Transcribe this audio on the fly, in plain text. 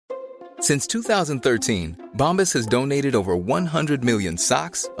Since 2013, Bombas has donated over 100 million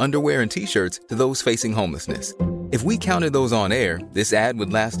socks, underwear, and T-shirts to those facing homelessness. If we counted those on air, this ad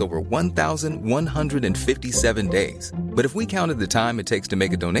would last over 1,157 days. But if we counted the time it takes to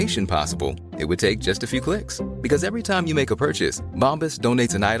make a donation possible, it would take just a few clicks. Because every time you make a purchase, Bombas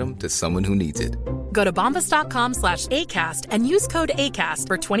donates an item to someone who needs it. Go to bombas.com/ACAST and use code ACAST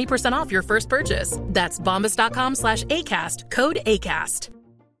for 20% off your first purchase. That's bombas.com/ACAST, code ACAST.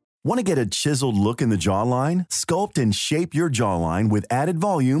 Want to get a chiseled look in the jawline? Sculpt and shape your jawline with added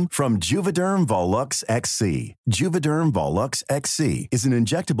volume from Juvederm Volux XC. Juvederm Volux XC is an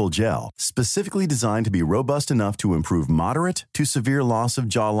injectable gel specifically designed to be robust enough to improve moderate to severe loss of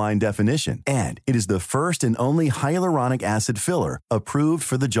jawline definition. And it is the first and only hyaluronic acid filler approved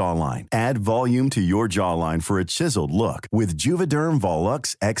for the jawline. Add volume to your jawline for a chiseled look with Juvederm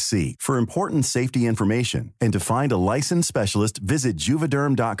Volux XC. For important safety information and to find a licensed specialist, visit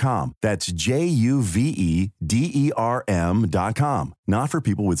Juvederm.com. That's Juvederm.com. Not for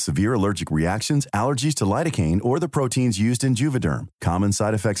people with severe allergic reactions, allergies to lidocaine, or the proteins used in Juvederm. Common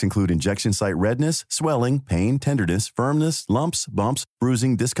side effects include injection site redness, swelling, pain, tenderness, firmness, lumps, bumps,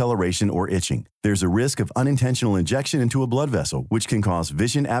 bruising, discoloration, or itching. There's a risk of unintentional injection into a blood vessel, which can cause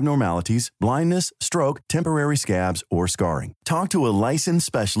vision abnormalities, blindness, stroke, temporary scabs, or scarring. Talk to a licensed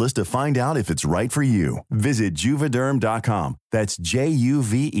specialist to find out if it's right for you. Visit Juvederm.com. That's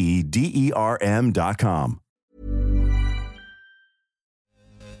Juvederm.com.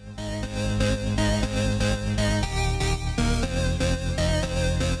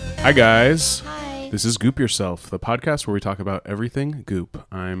 Hi, guys. Hi. This is Goop Yourself, the podcast where we talk about everything Goop.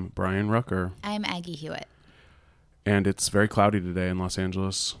 I'm Brian Rucker. I'm Aggie Hewitt. And it's very cloudy today in Los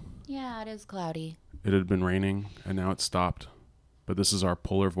Angeles. Yeah, it is cloudy. It had been raining, and now it's stopped. But this is our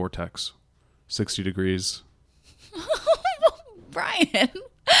polar vortex. 60 degrees. Brian, are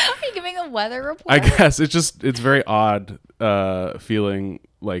you giving a weather report? I guess. It's very odd feeling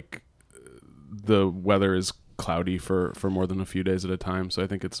like the weather is cloudy for more than a few days at a time. So I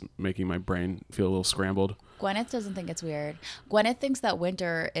think it's making my brain feel a little scrambled. Gwyneth doesn't think it's weird. Gwyneth thinks that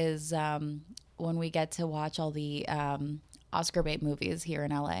winter is when we get to watch all the Oscar bait movies here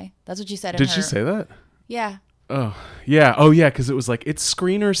in LA. That's what she said. Did she say that? Yeah. Oh, yeah. Because it was like, it's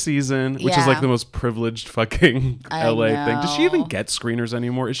screener season, which is like the most privileged fucking LA thing. Does she even get screeners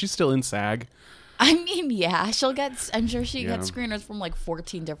anymore? Is she still in SAG? I mean, yeah, I'm sure she gets screeners from like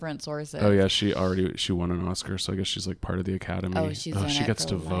 14 different sources. Oh yeah, she won an Oscar, so I guess she's like part of the Academy. Oh, she gets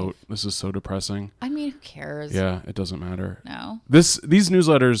to vote. This is so depressing. I mean, who cares? Yeah, it doesn't matter. No. These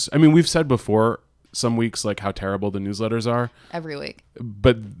newsletters, I mean, we've said before some weeks like how terrible the newsletters are. Every week.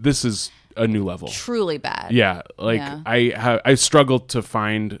 But this is a new level. Truly bad. Yeah, I struggled to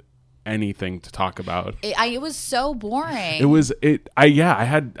find anything to talk about. It was so boring.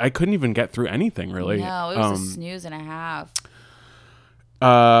 I couldn't even get through anything really. No, it was a snooze and a half.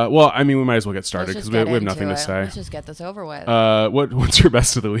 Well, I mean, we might as well get started because we have nothing to say. Let's just get this over with. What's your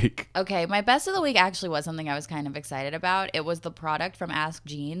best of the week? Okay, my best of the week actually was something I was kind of excited about. It was the product from Ask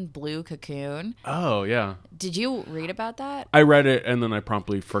Jean, Blue Cocoon. Oh, yeah. Did you read about that? I read it and then I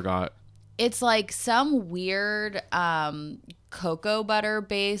promptly forgot. It's like some weird cocoa butter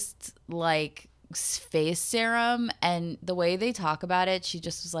based like face serum, and the way they talk about it, she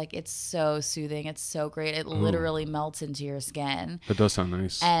just was like, it's so soothing, it's so great, it literally melts into your skin. That does sound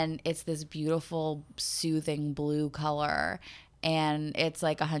nice. And it's this beautiful soothing blue color, and it's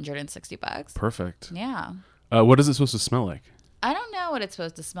like $160. Perfect. Yeah. What is it supposed to smell like? I don't know what it's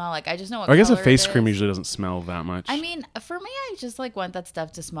supposed to smell like. I just know what I guess a color face it cream is. usually doesn't smell that much. I mean, for me, I just like want that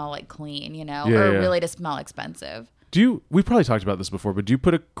stuff to smell like clean, you know, Yeah. really to smell expensive. We've probably talked about this before, but do you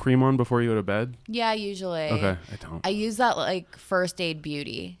put a cream on before you go to bed? Yeah, usually. Okay, I don't. I use that like First Aid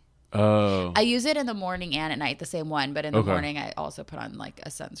Beauty. Oh. I use it in the morning and at night, the same one, but in the morning I also put on like a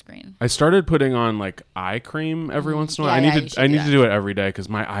sunscreen. I started putting on like eye cream every once in a while. Yeah, I need to do it every day because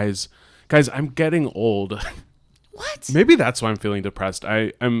my eyes, guys, I'm getting old. What? Maybe that's why I'm feeling depressed.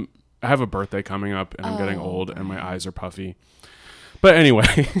 I have a birthday coming up and I'm getting old and my eyes are puffy. But anyway,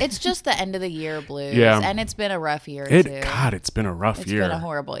 it's just the end of the year blues. Yeah. And it's been a rough year too. God, it's been a rough year. It's been a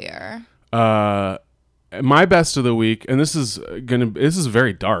horrible year. My best of the week, and this is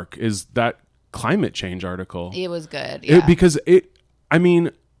very dark, is that climate change article. It was good. Yeah.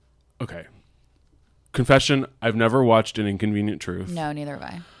 Okay. Confession, I've never watched An Inconvenient Truth. No, neither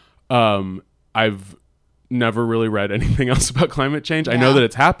have I. I've never really read anything else about climate change. I know that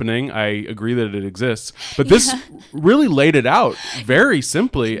it's happening. I agree that it exists. But this really laid it out very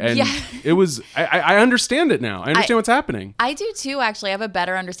simply. And it was, I understand it now. I understand what's happening. I do too, actually. I have a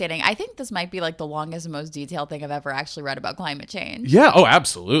better understanding. I think this might be like the longest and most detailed thing I've ever actually read about climate change. Yeah. Oh,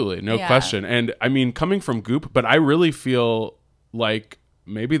 absolutely. No question. And I mean, coming from Goop, but I really feel like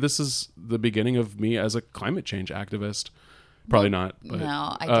maybe this is the beginning of me as a climate change activist. Probably not. But,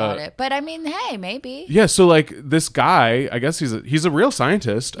 no, I doubt it. But I mean, hey, maybe. Yeah. So like this guy, I guess he's a real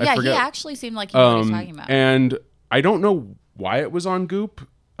scientist. Yeah, I forget. he actually seemed like he knew what he was talking about. And I don't know why it was on Goop.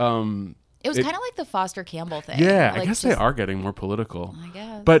 It was kind of like the Foster Campbell thing. Yeah, like I guess they are getting more political. I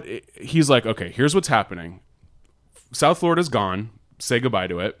guess. But he's like, okay, here's what's happening. South Florida's gone. Say goodbye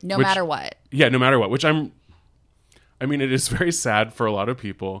to it. No matter what. Yeah, no matter what. Which I mean, it is very sad for a lot of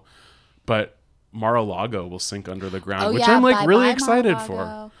people, but Mar-a-Lago will sink under the ground, which I'm like really excited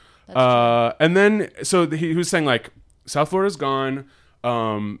for. And then, so he was saying like, South Florida's gone.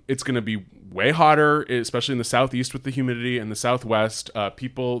 It's going to be way hotter, especially in the southeast with the humidity, and the southwest.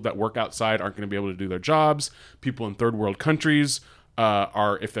 People that work outside aren't going to be able to do their jobs. People in third world countries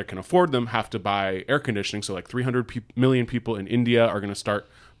are, if they can afford them, have to buy air conditioning. So like 300 million people in India are going to start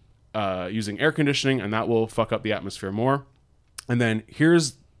using air conditioning, and that will fuck up the atmosphere more. And then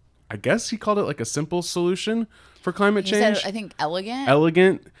here's, I guess he called it like a simple solution for climate change. Said, I think elegant.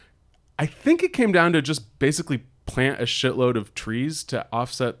 Elegant. I think it came down to just basically plant a shitload of trees to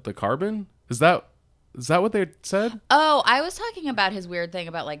offset the carbon. Is that what they said? Oh, I was talking about his weird thing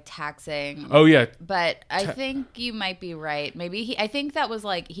about like taxing. Oh yeah. But I think you might be right. Maybe I think that was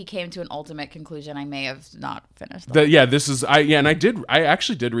like he came to an ultimate conclusion. I may have not finished. I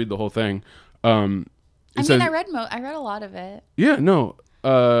actually did read the whole thing. I read a lot of it. Yeah, no.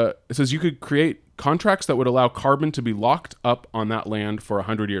 It says you could create contracts that would allow carbon to be locked up on that land for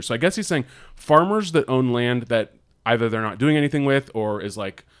 100 years. So I guess he's saying farmers that own land that either they're not doing anything with or is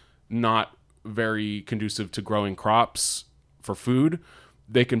like not very conducive to growing crops for food,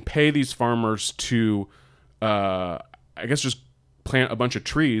 they can pay these farmers to, I guess, just plant a bunch of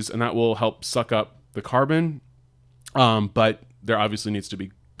trees, and that will help suck up the carbon. But there obviously needs to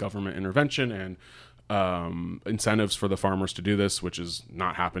be government intervention and incentives for the farmers to do this, which is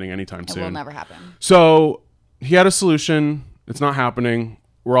not happening anytime soon. It will never happen. So he had a solution. It's not happening.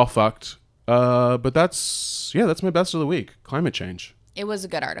 We're all fucked. But that's my best of the week. Climate change. It was a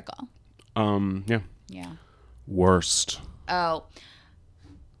good article. Yeah. Worst. Oh.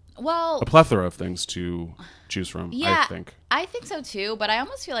 Well, a plethora of things to choose from, yeah, I think. I think so too, but I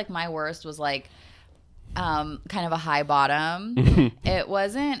almost feel like my worst was like kind of a high bottom. It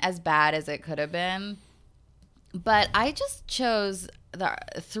wasn't as bad as it could have been, but I just chose the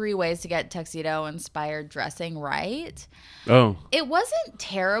 3 ways to get tuxedo-inspired dressing right. Oh. It wasn't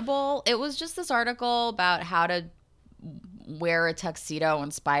terrible. It was just this article about how to wear a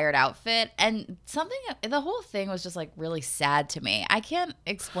tuxedo-inspired outfit, and the whole thing was just like really sad to me. I can't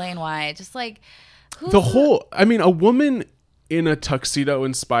explain why. Just like a woman in a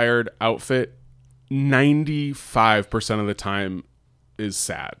tuxedo-inspired outfit 95% of the time is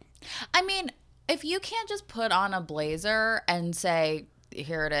sad. I mean, if you can't just put on a blazer and say,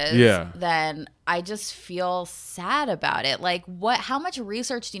 here it is, then I just feel sad about it. Like, how much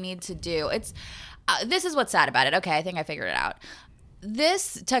research do you need to do? This is what's sad about it. Okay, I think I figured it out.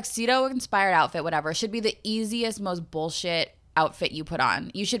 This tuxedo-inspired outfit, whatever, should be the easiest, most bullshit outfit you put on.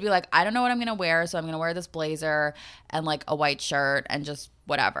 You should be like, I don't know what I'm going to wear, so I'm going to wear this blazer and like a white shirt and just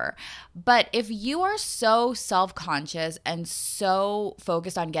whatever. But if you are so self-conscious and so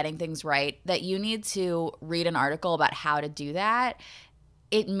focused on getting things right that you need to read an article about how to do that,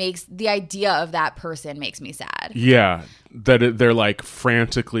 it makes the idea of that person makes me sad. Yeah, they're like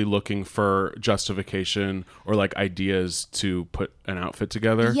frantically looking for justification or like ideas to put an outfit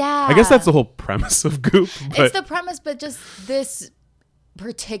together. Yeah, I guess that's the whole premise of Goop. It's the premise, but just this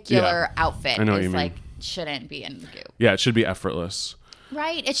particular outfit is like shouldn't be in Goop. Yeah, it should be effortless.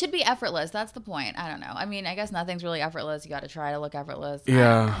 Right, it should be effortless. That's the point. I don't know. I mean, I guess nothing's really effortless. You got to try to look effortless.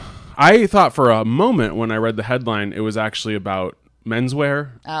 Yeah, I thought for a moment when I read the headline, it was actually about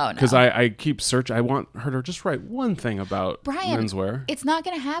menswear. Oh no! Because I keep searching. I want her to just write one thing about menswear. It's not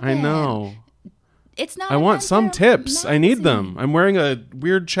going to happen. I know. It's not. I want some tips. I need them. I'm wearing a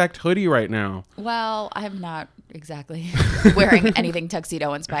weird checked hoodie right now. Well, I'm not exactly wearing anything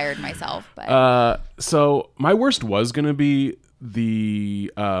tuxedo inspired myself, but so my worst was going to be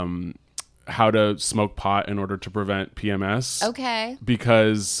the how to smoke pot in order to prevent PMS. Okay.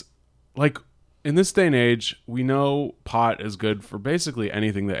 Because like in this day and age, we know pot is good for basically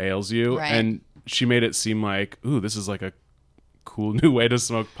anything that ails you. Right. And she made it seem like, ooh, this is like a cool new way to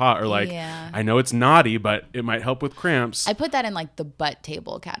smoke pot, or like, I know it's naughty, but it might help with cramps. I put that in like the butt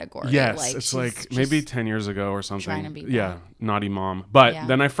table category. Yes, like, it's like maybe 10 years ago or something. Trying to be naughty mom. But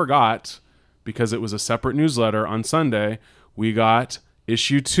then I forgot, because it was a separate newsletter on Sunday, we got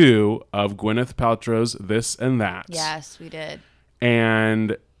issue 2 of Gwyneth Paltrow's This and That. Yes, we did.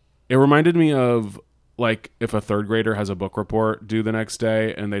 And it reminded me of like if a third grader has a book report due the next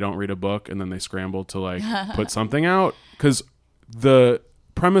day and they don't read a book and then they scramble to like put something out. Because the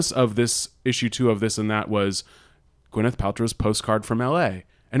premise of this issue 2 of This and That was Gwyneth Paltrow's postcard from LA.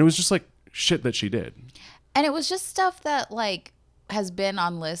 And it was just like shit that she did. And it was just stuff that like has been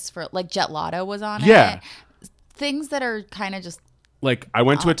on lists for, like Jet Lato was on it. Things that are kind of just like, I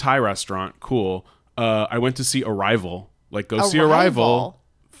went to a Thai restaurant. Cool. I went to see Arrival. Like, go see Arrival.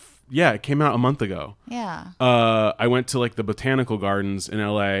 Yeah, it came out a month ago. Yeah. I went to like the botanical gardens in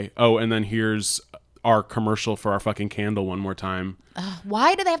LA. Oh, and then here's our commercial for our fucking candle one more time.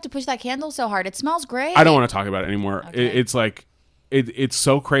 Why do they have to push that candle so hard? It smells great. I don't want to talk about it anymore. Okay. It's like, it's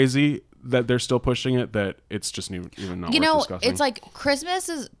so crazy that they're still pushing it that it's just even not worth discussing. It's like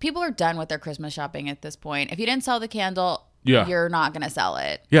people are done with their Christmas shopping at this point. If you didn't sell the candle, you're not going to sell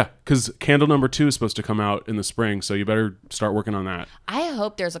it. Yeah, because candle number 2 is supposed to come out in the spring, so you better start working on that. I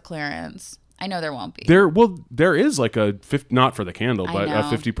hope there's a clearance. I know there won't be. There is like a, not for the candle, but a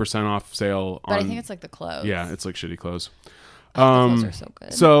 50% off sale. But I think it's like the clothes. Yeah, it's like shitty clothes. The clothes are so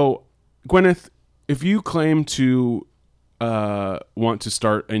good. So, Gwyneth, if you claim to want to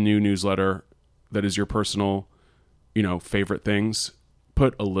start a new newsletter that is your personal, favorite things,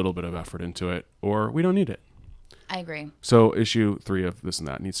 put a little bit of effort into it, or we don't need it. I agree. So issue 3 of This and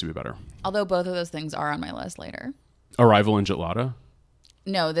That needs to be better. Although both of those things are on my list later. Arrival and Jet Lato?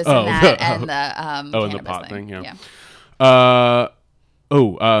 No, This and That and the and the pot thing. Yeah.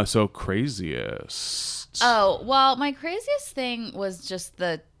 So craziest. Oh, well, my craziest thing was just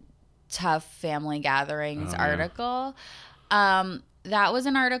the Tough Family Gatherings article. That was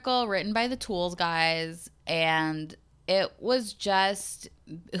an article written by the Tools guys, and it was just,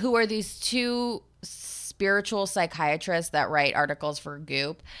 who are these 2 spiritual psychiatrists that write articles for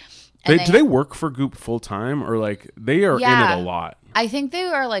Goop. Do they work for Goop full time, or like they are in it a lot? I think they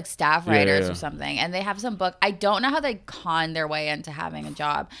are like staff writers or something, and they have some book. I don't know how they con their way into having a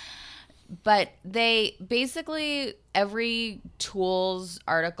job, but they basically, every Tools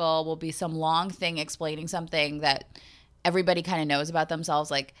article will be some long thing explaining something that everybody kind of knows about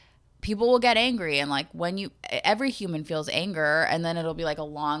themselves. Like, people will get angry, and like every human feels anger, and then it'll be like a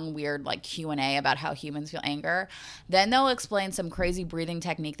long weird like Q&A about how humans feel anger. Then they'll explain some crazy breathing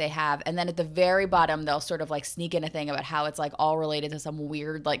technique they have, and then at the very bottom they'll sort of like sneak in a thing about how it's like all related to some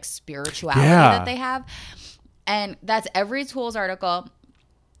weird like spirituality that they have. And that's every Tools article.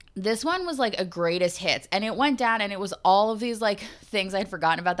 This one was like a greatest hits, and it went down, and it was all of these like things I'd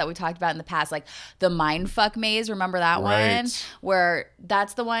forgotten about that we talked about in the past, like the mindfuck maze. Remember that one? Where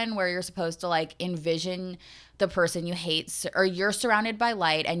that's the one where you're supposed to like envision the person you hate, or you're surrounded by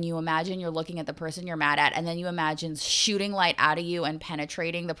light and you imagine you're looking at the person you're mad at, and then you imagine shooting light out of you and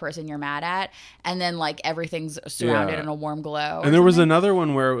penetrating the person you're mad at, and then like everything's surrounded in a warm glow. And there was another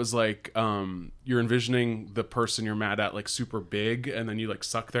one where it was like you're envisioning the person you're mad at like super big, and then you like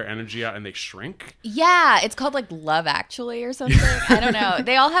suck their energy out and they shrink. Yeah, it's called like Love Actually or something. I don't know.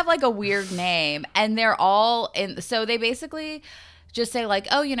 They all have like a weird name, and they're all in. So they basically just say like,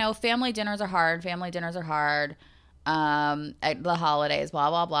 oh, family dinners are hard at the holidays, blah,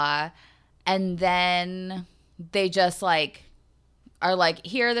 blah, blah. And then they just like are like,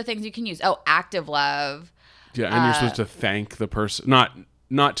 here are the things you can use. Oh, active love. Yeah, and you're supposed to thank the person,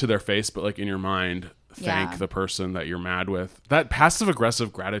 not to their face, but like in your mind, thank the person that you're mad with. That passive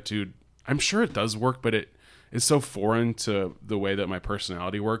aggressive gratitude, I'm sure it does work, but it is so foreign to the way that my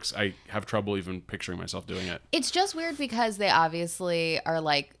personality works. I have trouble even picturing myself doing it. It's just weird because they obviously are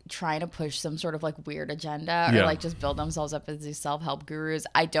like trying to push some sort of like weird agenda or like just build themselves up as these self-help gurus.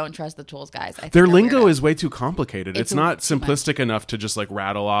 I don't trust the Tools guys. Their lingo is way too complicated. It's not simplistic enough to just like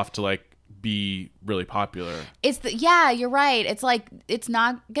rattle off to like be really popular. You're right. It's like, it's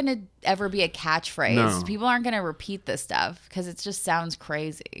not gonna ever be a catchphrase. No. People aren't gonna repeat this stuff because it just sounds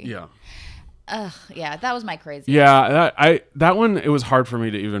crazy. Yeah. Yeah, that was my crazy. Yeah, that one, it was hard for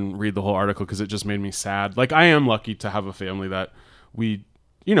me to even read the whole article because it just made me sad. Like, I am lucky to have a family that we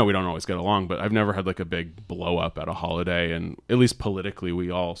don't always get along, but I've never had like a big blow up at a holiday, and at least politically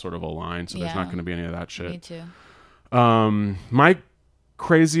we all sort of align, so there's not going to be any of that shit. Me too. My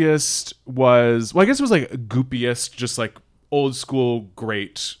craziest was, well, I guess it was like goopiest, just like old school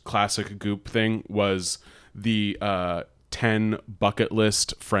great classic Goop thing, was the 10 bucket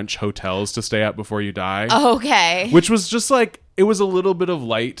list French hotels to stay at before you die. Okay. Which was just like, it was a little bit of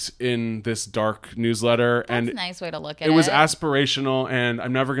light in this dark newsletter. That's and a nice way to look at it. It was aspirational, and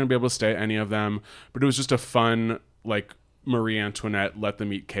I'm never going to be able to stay at any of them. But it was just a fun, like, Marie Antoinette, let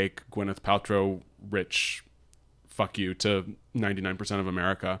them eat cake, Gwyneth Paltrow, rich, fuck you to 99% of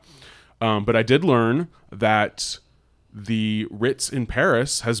America. But I did learn that the Ritz in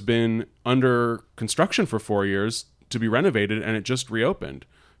Paris has been under construction for 4 years to be renovated, and it just reopened.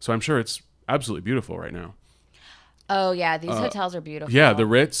 So I'm sure it's absolutely beautiful right now. Oh, yeah. These hotels are beautiful. Yeah, the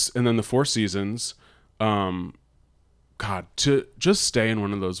Ritz and then the Four Seasons. God, to just stay in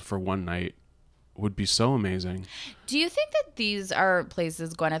one of those for one night would be so amazing. Do you think that these are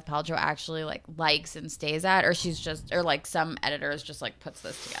places Gwyneth Paltrow actually like likes and stays at, or she's just, or like some editors just like puts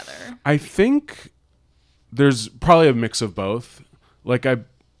this together? I think there's probably a mix of both. Like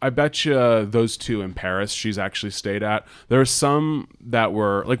I bet you those two in Paris she's actually stayed at. There are some that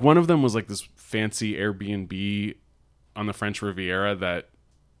were like, one of them was like this fancy Airbnb on the French Riviera that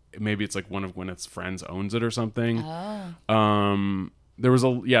maybe it's like one of Gwyneth's friends owns it or something. Oh. There was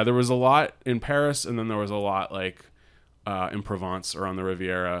a lot in Paris, and then there was a lot like in Provence or on the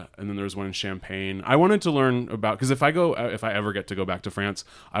Riviera, and then there was one in Champagne. I wanted to learn about, because if I ever get to go back to France,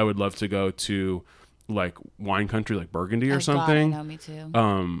 I would love to go to like wine country, like Burgundy or something. God, I know, me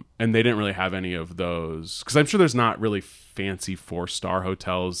too. And they didn't really have any of those, because I'm sure there's not really fancy 4-star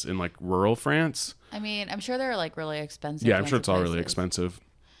hotels in like rural France. I mean, I'm sure they're like really expensive. Yeah, I'm sure it's all really expensive.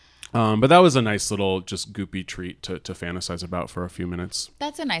 But that was a nice little just goopy treat to fantasize about for a few minutes.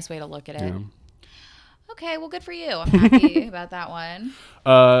 That's a nice way to look at it. Yeah. Okay, well, good for you. I'm happy about that one.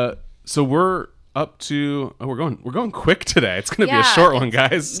 So we're up to we're going quick today. It's going to be a short one,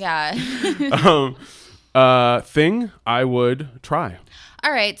 guys. Yeah. Thing I would try.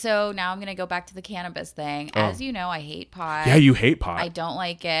 All right, so now I'm going to go back to the cannabis thing. As you know, I hate pot. Yeah, you hate pot. I don't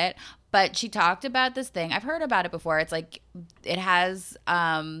like it. But she talked about this thing. I've heard about it before. It's like it has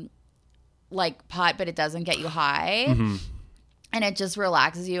like pot, but it doesn't get you high. Mm-hmm. And it just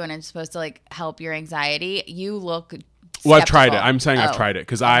relaxes you, and it's supposed to like help your anxiety. You look skeptical. Well, I've tried it. I'm saying I've tried it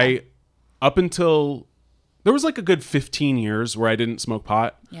because up until there was like a good 15 years where I didn't smoke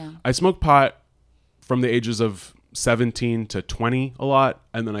pot. Yeah. I smoked pot from the ages of 17 to 20 a lot,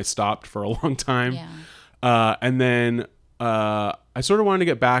 and then I stopped for a long time. Yeah. And then I sort of wanted to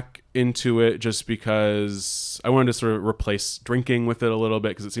get back into it just because I wanted to sort of replace drinking with it a little bit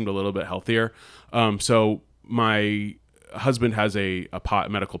because it seemed a little bit healthier. So my husband has a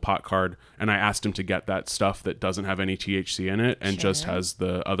medical pot card, and I asked him to get that stuff that doesn't have any THC in it and just has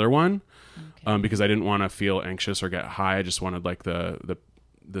the other one, because I didn't want to feel anxious or get high. I just wanted like the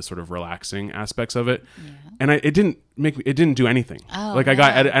sort of relaxing aspects of it. Yeah. And it didn't do anything.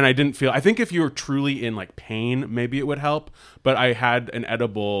 I didn't feel, I think if you were truly in like pain, maybe it would help, but I had an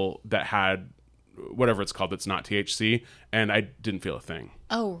edible that had whatever it's called that's not THC, and I didn't feel a thing.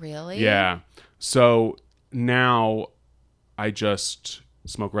 Oh, really? Yeah. So now I just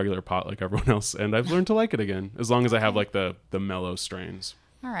smoke regular pot like everyone else, and I've learned to like it again, as long as I have like the mellow strains.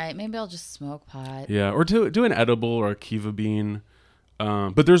 All right, maybe I'll just smoke pot. Yeah, or do an edible or a kiva bean.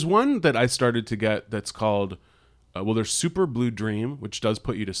 But there's one that I started to get that's called, there's Super Blue Dream, which does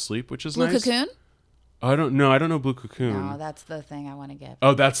put you to sleep, which is Blue nice. Cocoon? I don't know Blue Cocoon. No, that's the thing I want to get.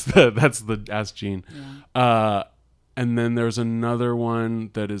 Oh, that's the Ask Gene. Yeah. And then there's another one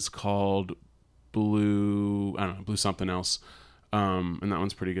that is called Blue something else. And that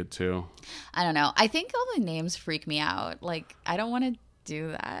one's pretty good too. I don't know. I think all the names freak me out. Like, I don't want to do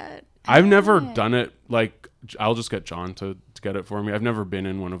that. I've never done it. Like, I'll just get John to get it for me. I've never been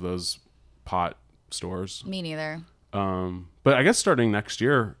in one of those pot stores. Me neither. But I guess starting next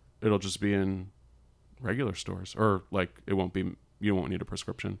year, it'll just be in regular stores, or like you won't need a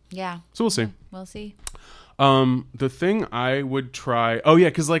prescription. Yeah. So we'll see. We'll see. The thing I would try. Oh yeah,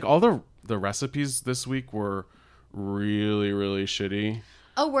 because like all the recipes this week were really, really shitty.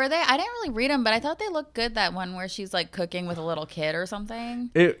 Oh, were they? I didn't really read them, but I thought they looked good. That one where she's like cooking with a little kid or something.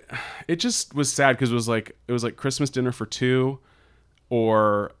 It just was sad because it was like Christmas dinner for two,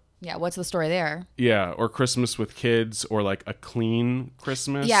 or yeah, what's the story there? Yeah, or Christmas with kids, or like a clean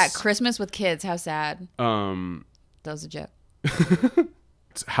Christmas. Yeah, Christmas with kids. How sad. That was a joke.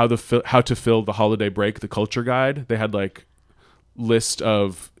 How to fill the holiday break, the culture guide. They had like list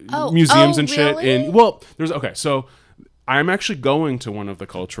of museums and shit in. Well, so I'm actually going to one of the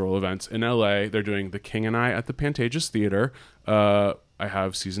cultural events in LA. They're doing The King and I at the Pantages Theater. I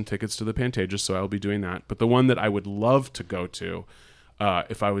have season tickets to the Pantages, so I'll be doing that. But the one that I would love to go to,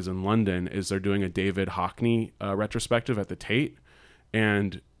 if I was in London, is they're doing a David Hockney retrospective at the Tate.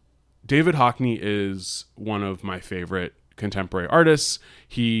 And David Hockney is one of my favorite contemporary artists.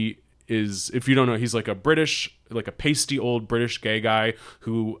 He is, if you don't know, he's like a British like a pasty old British gay guy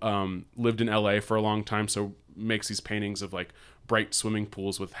who lived in LA for a long time, so makes these paintings of like bright swimming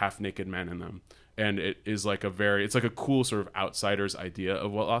pools with half naked men in them. And it is like it's like a cool sort of outsider's idea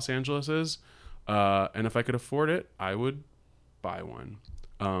of what Los Angeles is. And if I could afford it, I would buy one.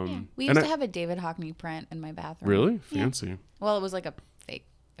 We used to have a David Hockney print in my bathroom. Really? Fancy. Yeah. Well, it was like a fake.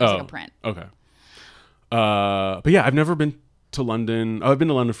 It was like a print. Okay. But yeah, I've never been to London. I've been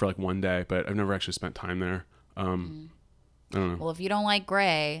to London for like one day, but I've never actually spent time there. I don't know. Well, if you don't like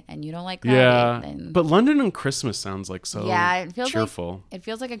gray and you don't like cloudy, then... But London and Christmas sounds like so it feels cheerful. It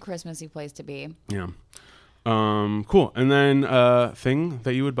feels like a Christmassy place to be. Yeah. Cool. And then thing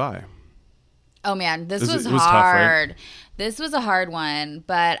that you would buy. Oh man, this was hard. Tough, right? This was a hard one,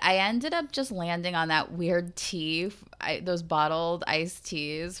 but I ended up just landing on that weird tea, those bottled iced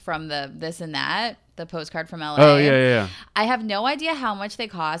teas from the This and That, the postcard from LA. Oh yeah. I have no idea how much they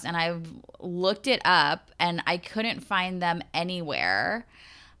cost, and I've looked it up, and I couldn't find them anywhere.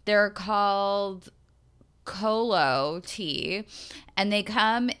 They're called Colo tea, and they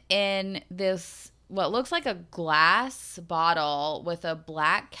come in this what looks like a glass bottle with a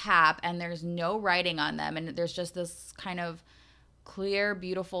black cap, and there's no writing on them, and there's just this kind of clear,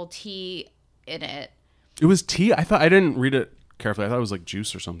 beautiful tea in it. It was tea? I didn't read it carefully. I thought it was like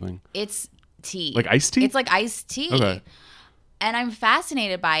juice or something. It's tea. Like iced tea? It's like iced tea. Okay. And I'm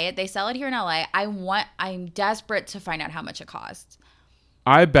fascinated by it. They sell it here in LA. I'm desperate to find out how much it costs.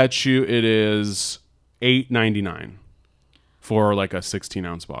 I bet you it is $8.99. For like a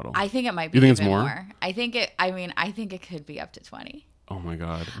 16-ounce bottle. I think it might be. You think even it's more? more. I think it could be up to 20. Oh my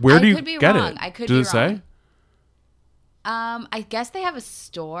God. Where do you get it? I could be wrong. Does it say? I guess they have a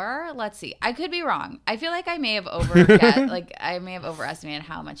store. Let's see. I could be wrong. I feel like I may have overestimated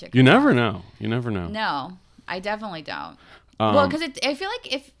how much it could You never know. No, I definitely don't. Well, because I feel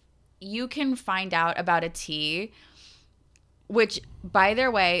like if you can find out about a tea, which, by their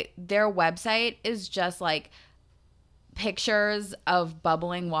way, their website is just like pictures of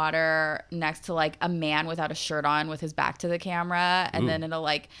bubbling water next to like a man without a shirt on with his back to the camera, and then it'll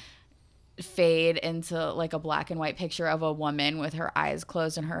like fade into like a black and white picture of a woman with her eyes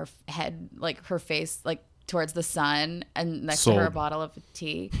closed and her head, like her face like towards the sun, and next to her a bottle of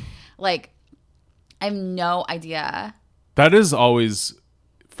tea. Like, I have no idea. That is always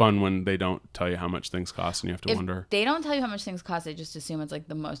fun when they don't tell you how much things cost and you have to wonder. They don't tell you how much things cost. They just assume it's like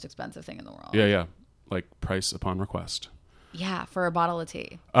the most expensive thing in the world. Yeah. Like price upon request. Yeah, for a bottle of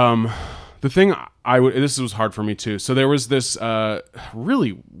tea. The thing this was hard for me too. So there was this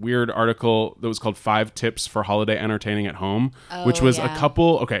really weird article that was called 5 Tips for Holiday Entertaining at Home, which was a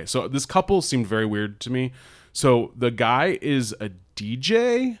couple. Okay, so this couple seemed very weird to me. So the guy is a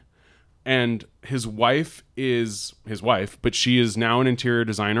DJ and his wife is his wife, but she is now an interior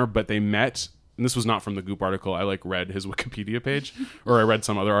designer, but they met. And this was not from the Goop article. I like read his Wikipedia page, or I read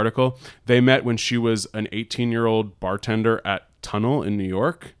some other article. They met when she was an 18-year-old bartender at Tunnel in New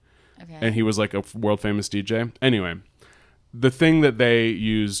York. Okay. And he was like a world famous DJ. Anyway, the thing that they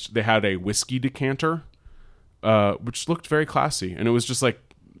used, they had a whiskey decanter, which looked very classy. And it was just like,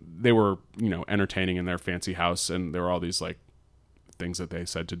 they were, entertaining in their fancy house. And there were all these like things that they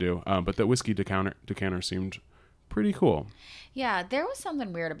said to do. But the whiskey decanter seemed pretty cool. Yeah, there was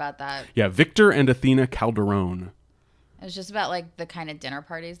something weird about that. Yeah, Victor and Athena Calderone. It was just about like the kind of dinner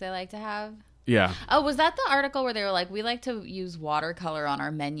parties they like to have. Yeah. Oh, was that the article where they were like, we like to use watercolor on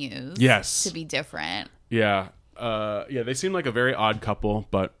our menus? Yes. To be different. Yeah. They seemed like a very odd couple,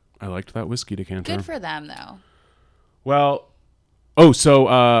 but I liked that whiskey decanter. Good for them, though. Well,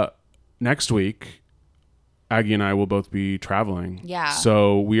 next week, Aggie and I will both be traveling. Yeah.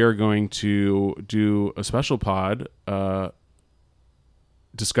 So we are going to do a special pod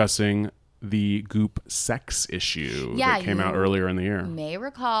discussing the Goop sex issue that came out earlier in the year. You may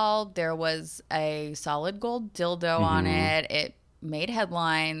recall there was a solid gold dildo on it. It made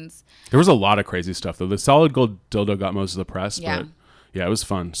headlines. There was a lot of crazy stuff, though. The solid gold dildo got most of the press, but yeah, it was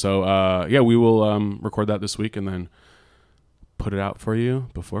fun. So we will record that this week and then put it out for you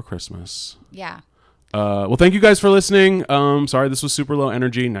before Christmas. Yeah. Well, thank you guys for listening. Sorry, this was super low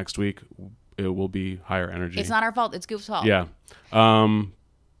energy. Next week, it will be higher energy. It's not our fault. It's Goop's fault. Yeah.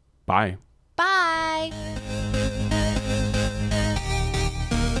 Bye. Bye.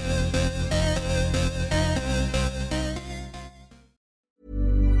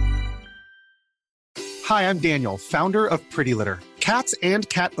 Hi, I'm Daniel, founder of Pretty Litter. Cats and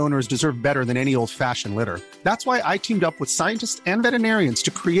cat owners deserve better than any old-fashioned litter. That's why I teamed up with scientists and veterinarians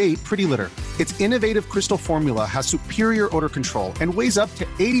to create Pretty Litter. Its innovative crystal formula has superior odor control and weighs up to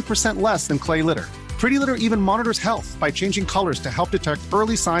 80% less than clay litter. Pretty Litter even monitors health by changing colors to help detect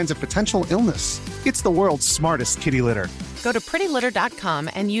early signs of potential illness. It's the world's smartest kitty litter. Go to prettylitter.com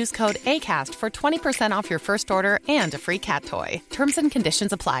and use code ACAST for 20% off your first order and a free cat toy. Terms and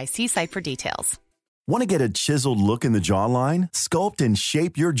conditions apply. See site for details. Want to get a chiseled look in the jawline? Sculpt and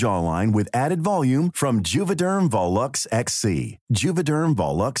shape your jawline with added volume from Juvederm Volux XC. Juvederm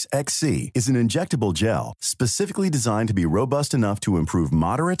Volux XC is an injectable gel specifically designed to be robust enough to improve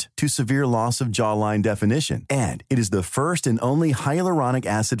moderate to severe loss of jawline definition. And it is the first and only hyaluronic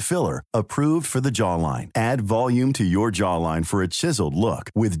acid filler approved for the jawline. Add volume to your jawline for a chiseled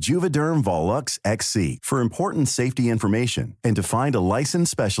look with Juvederm Volux XC. For important safety information and to find a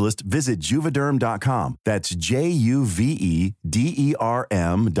licensed specialist, visit Juvederm.com. That's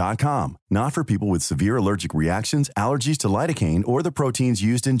Juvederm.com. Not for people with severe allergic reactions, allergies to lidocaine, or the proteins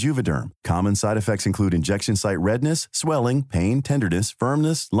used in Juvederm. Common side effects include injection site redness, swelling, pain, tenderness,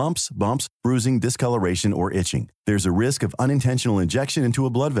 firmness, lumps, bumps, bruising, discoloration, or itching. There's a risk of unintentional injection into a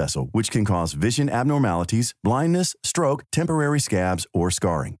blood vessel, which can cause vision abnormalities, blindness, stroke, temporary scabs, or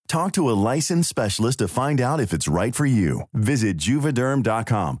scarring. Talk to a licensed specialist to find out if it's right for you. Visit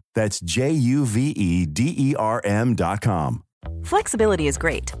Juvederm.com. That's Juvederm.com. Flexibility is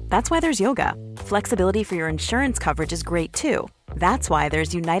great. That's why there's yoga. Flexibility for your insurance coverage is great too. That's why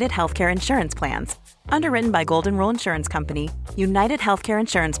there's United Healthcare Insurance Plans. Underwritten by Golden Rule Insurance Company, United Healthcare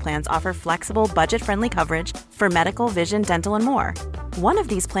Insurance Plans offer flexible, budget-friendly coverage for medical, vision, dental, and more. One of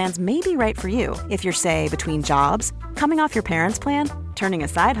these plans may be right for you if you're, say, between jobs, coming off your parents' plan, turning a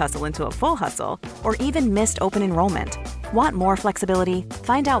side hustle into a full hustle, or even missed open enrollment. Want more flexibility?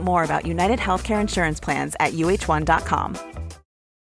 Find out more about United Healthcare Insurance Plans at UH1.com.